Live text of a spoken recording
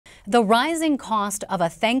The rising cost of a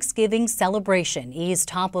Thanksgiving celebration is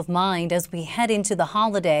top of mind as we head into the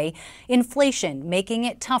holiday. Inflation making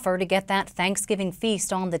it tougher to get that Thanksgiving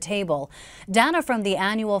feast on the table. Data from the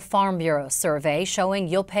annual Farm Bureau survey showing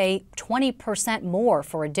you'll pay 20% more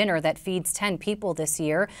for a dinner that feeds 10 people this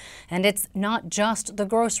year. And it's not just the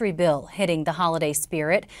grocery bill hitting the holiday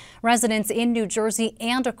spirit. Residents in New Jersey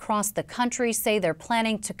and across the country say they're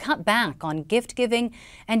planning to cut back on gift giving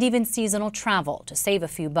and even seasonal travel to save a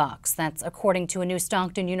few bucks. That's according to a new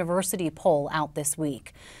Stockton University poll out this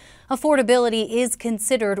week. Affordability is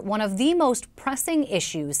considered one of the most pressing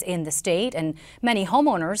issues in the state, and many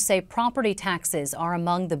homeowners say property taxes are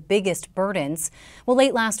among the biggest burdens. Well,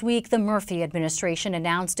 late last week, the Murphy administration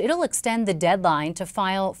announced it'll extend the deadline to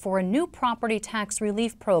file for a new property tax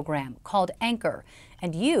relief program called Anchor,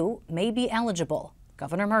 and you may be eligible.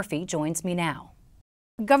 Governor Murphy joins me now.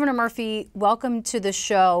 Governor Murphy, welcome to the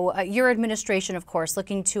show. Your administration, of course,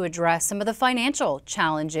 looking to address some of the financial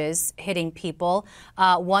challenges hitting people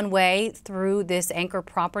one way through this Anchor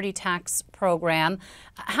property tax program.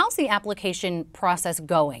 How's the application process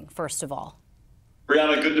going, first of all?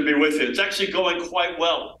 Briana, good to be with you. It's actually going quite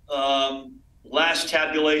well. Last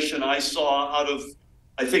tabulation I saw, out of,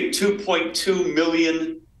 I think, 2.2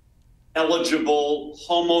 million eligible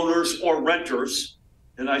homeowners or renters,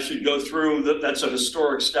 and I should go through that. That's a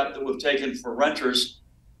historic step that we've taken for renters.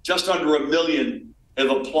 Just under 1 million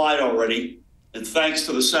have applied already. And thanks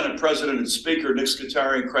to the Senate President and Speaker, Nick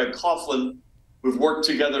Scutari and Craig Coughlin, we've worked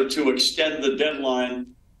together to extend the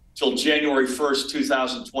deadline till January 1st,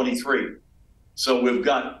 2023. So we've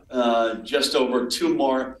got just over 2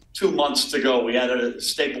 months to go. We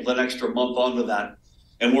stapled an extra month onto that.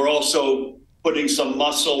 And we're also putting some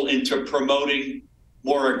muscle into promoting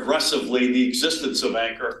more aggressively the existence of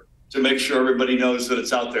Anchor to make sure everybody knows that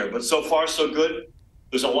it's out there. But so far, so good.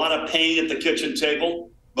 There's a lot of pain at the kitchen table.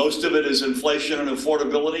 Most of it is inflation and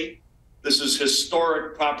affordability. This is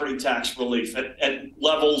historic property tax relief at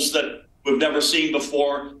levels that we've never seen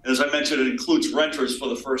before. And as I mentioned, it includes renters for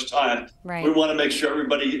the first time. Right. We want to make sure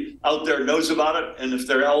everybody out there knows about it, and if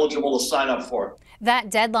they're eligible, to sign up for it.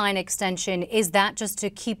 That deadline extension, is that just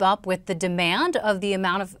to keep up with the demand of the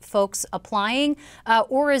amount of folks applying?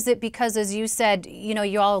 Or is it because, as you said,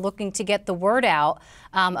 you all are looking to get the word out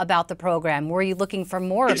about the program? Were you looking for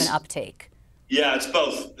more of an uptake? Yeah, it's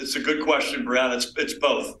both. It's a good question, Brianna. It's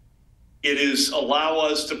both. It is allow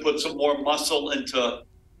us to put some more muscle into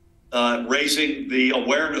raising the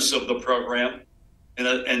awareness of the program.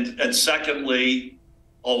 And secondly,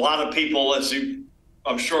 a lot of people, as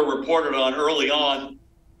I'm sure reported on early on,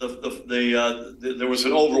 there was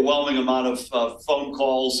an overwhelming amount of phone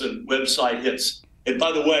calls and website hits. And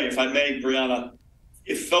by the way, if I may, Brianna,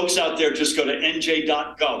 if folks out there just go to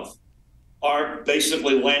nj.gov, our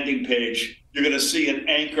basically landing page, you're going to see an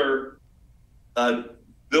Anchor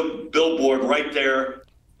billboard right there.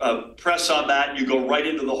 Press on that, you go right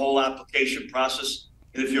into the whole application process.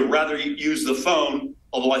 And if you'd rather use the phone,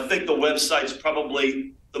 although I think the website's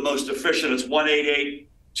probably the most efficient, it's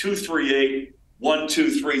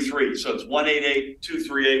 1-888-238-1233. So it's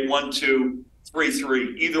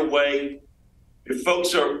 1-888-238-1233. Either way, if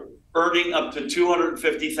folks are earning up to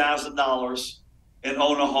 $250,000 and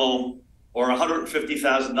own a home, or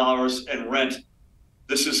 $150,000 and rent,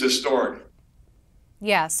 this is historic.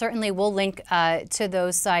 Yeah, certainly we'll link to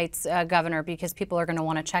those sites, Governor, because people are going to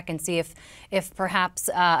want to check and see if perhaps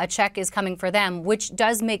a check is coming for them, which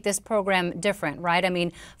does make this program different, right? I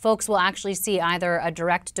mean, folks will actually see either a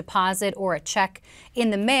direct deposit or a check in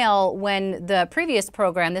the mail, when the previous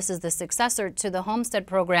program, this is the successor to the Homestead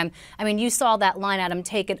program, I mean, you saw that line item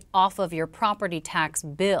taken off of your property tax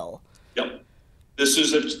bill. Yep. This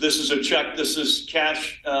is a check. This is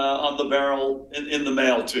cash on the barrel in the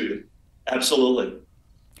mail to you. Absolutely.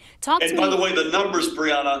 And by the way, the numbers,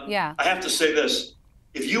 Brianna, yeah. I have to say this.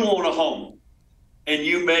 If you own a home and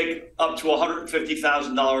you make up to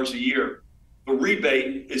 $150,000 a year, the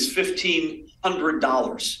rebate is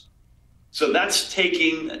 $1,500. So that's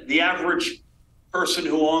taking the average person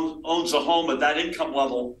who owns a home at that income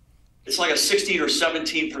level, it's like a 16 or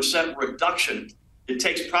 17% reduction. It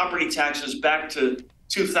takes property taxes back to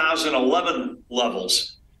 2011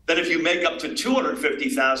 levels. Then if you make up to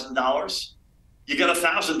 $250,000, you get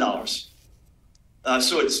 $1,000.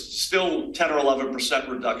 So it's still 10 or 11%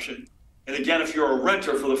 reduction. And again, if you're a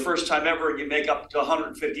renter for the first time ever and you make up to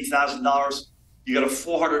 $150,000, you get a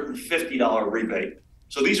 $450 rebate.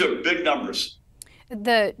 So these are big numbers.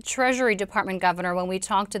 The Treasury Department, Governor, when we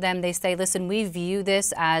talk to them, they say, listen, we view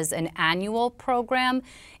this as an annual program.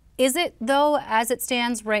 Is it, though, as it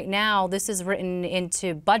stands right now, this is written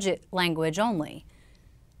into budget language only?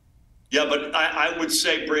 Yeah, but I would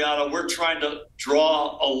say, Briana, we're trying to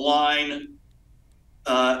draw a line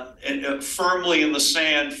firmly in the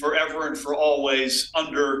sand forever and for always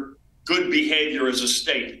under good behavior as a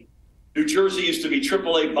state. New Jersey used to be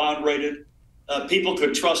AAA bond rated. People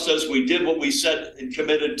could trust us. We did what we said and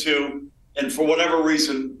committed to. And for whatever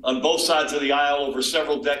reason, on both sides of the aisle over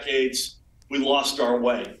several decades, we lost our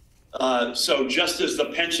way. So just as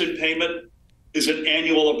the pension payment is an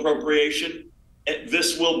annual appropriation,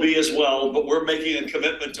 this will be as well. But we're making a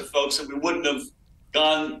commitment to folks that we wouldn't have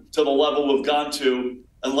gone to the level we've gone to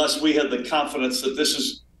unless we had the confidence that this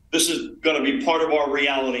is going to be part of our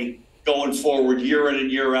reality going forward, year in and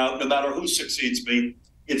year out. No matter who succeeds me,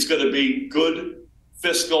 it's going to be good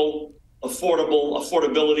fiscal,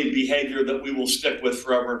 affordability behavior that we will stick with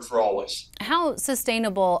forever and for always. How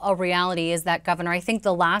sustainable a reality is that, Governor? I think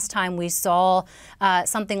the last time we saw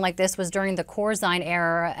something like this was during the Corzine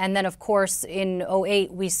era, and then, of course, in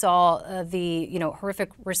 '08 we saw the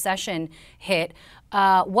horrific recession hit.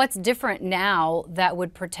 What's different now that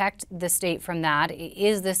would protect the state from that?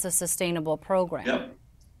 Is this a sustainable program? Yeah,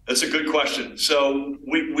 that's a good question. So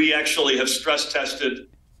we actually have stress tested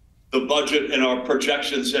the budget and our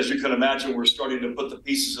projections. As you can imagine, we're starting to put the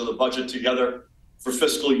pieces of the budget together for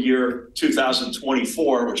fiscal year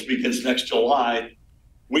 2024, which begins next July.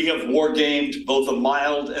 We have war gamed both a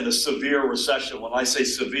mild and a severe recession. When I say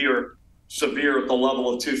severe at the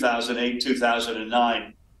level of 2008,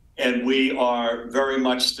 2009. And we are very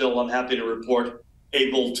much still, I'm happy to report,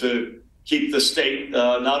 able to keep the state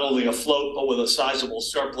not only afloat, but with a sizable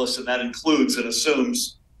surplus. And that includes and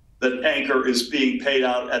assumes that anchor is being paid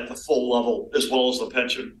out at the full level, as well as the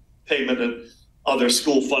pension payment and other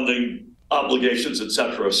school funding obligations, et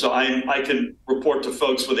cetera. So I can report to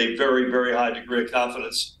folks with a very, very high degree of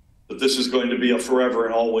confidence that this is going to be a forever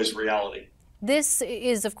and always reality. This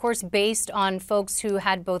is, of course, based on folks who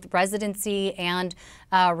had both residency and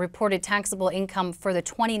reported taxable income for the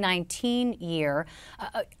 2019 year.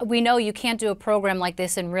 We know you can't do a program like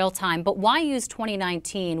this in real time, but why use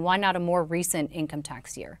 2019? Why not a more recent income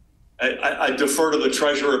tax year? I defer to the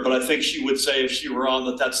treasurer, but I think she would say, if she were on,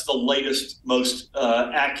 that that's the latest, most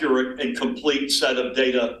accurate and complete set of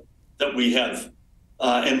data that we have.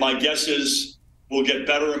 And my guess is we'll get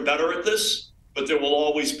better and better at this, but there will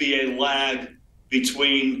always be a lag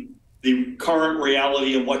between the current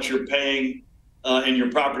reality of what you're paying in your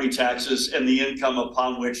property taxes and the income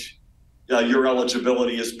upon which your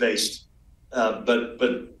eligibility is based. But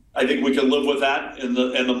I think we can live with that, and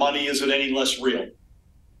the money isn't any less real.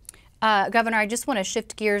 Governor, I just want to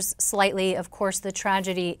shift gears slightly. Of course, the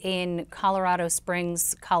tragedy in Colorado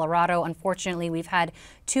Springs, Colorado. Unfortunately, we've had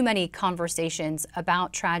too many conversations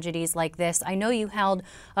about tragedies like this. I know you held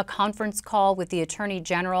a conference call with the Attorney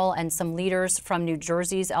General and some leaders from New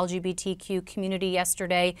Jersey's LGBTQ community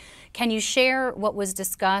yesterday. Can you share what was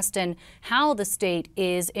discussed and how the state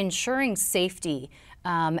is ensuring safety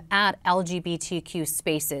at LGBTQ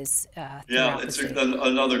spaces? Yeah, it's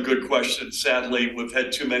another good question. Sadly, we've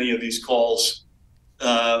had too many of these calls.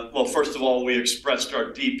 Well, first of all, we expressed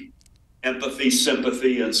our deep empathy,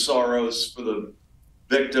 sympathy, and sorrows for the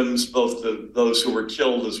victims, both those who were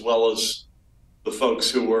killed as well as the folks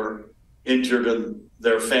who were injured and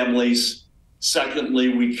their families. Secondly,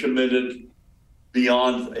 we committed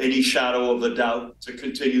beyond any shadow of a doubt to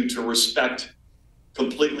continue to respect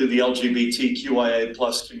completely the LGBTQIA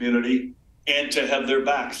plus community and to have their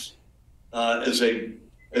backs as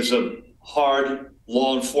a hard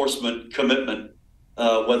law enforcement commitment,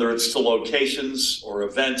 whether it's to locations or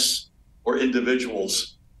events or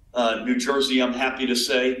individuals. New Jersey, I'm happy to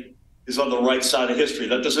say, is on the right side of history.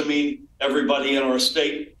 That doesn't mean everybody in our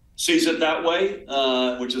state sees it that way,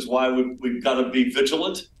 which is why we've got to be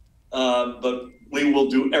vigilant. But we will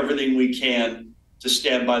do everything we can to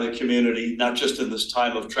stand by the community, not just in this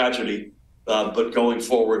time of tragedy, but going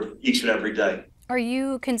forward each and every day. Are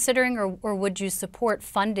you considering or would you support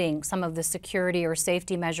funding some of the security or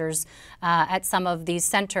safety measures at some of these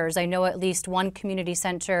centers? I know at least one community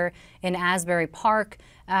center in Asbury Park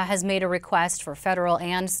has made a request for federal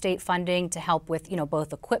and state funding to help with,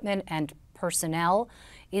 both equipment and personnel.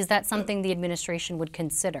 Is that something the administration would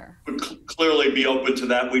consider? Would clearly be open to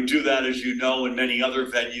that. We do that, as you know, in many other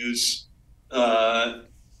venues,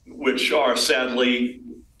 which are sadly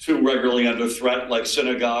too regularly under threat, like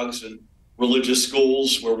synagogues and religious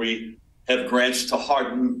schools, where we have grants to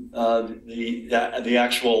harden the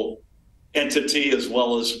actual entity, as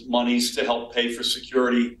well as monies to help pay for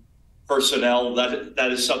security personnel.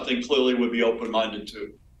 That is something clearly would be open-minded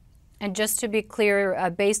to. And just to be clear,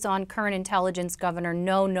 based on current intelligence, Governor,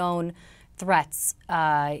 no known threats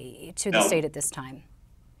to the state at this time?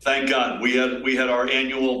 Thank God. We had our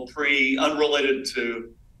annual unrelated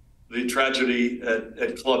to the tragedy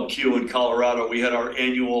at Club Q in Colorado. We had our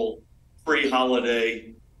annual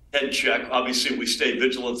pre-holiday head check. Obviously, we stayed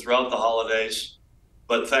vigilant throughout the holidays,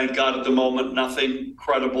 but thank God at the moment, nothing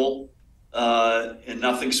credible and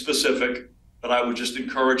nothing specific. But I would just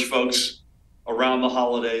encourage folks around the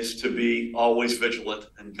holidays to be always vigilant,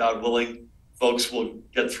 and God willing, folks will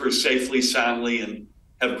get through safely, soundly, and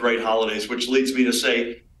have great holidays, which leads me to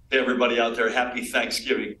say to everybody out there, happy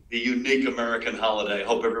Thanksgiving, the unique American holiday.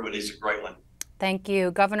 Hope everybody's a great one. Thank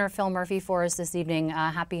you. Governor Phil Murphy for us this evening.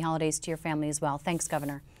 Happy holidays to your family as well. Thanks,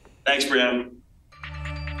 Governor. Thanks, Brianna.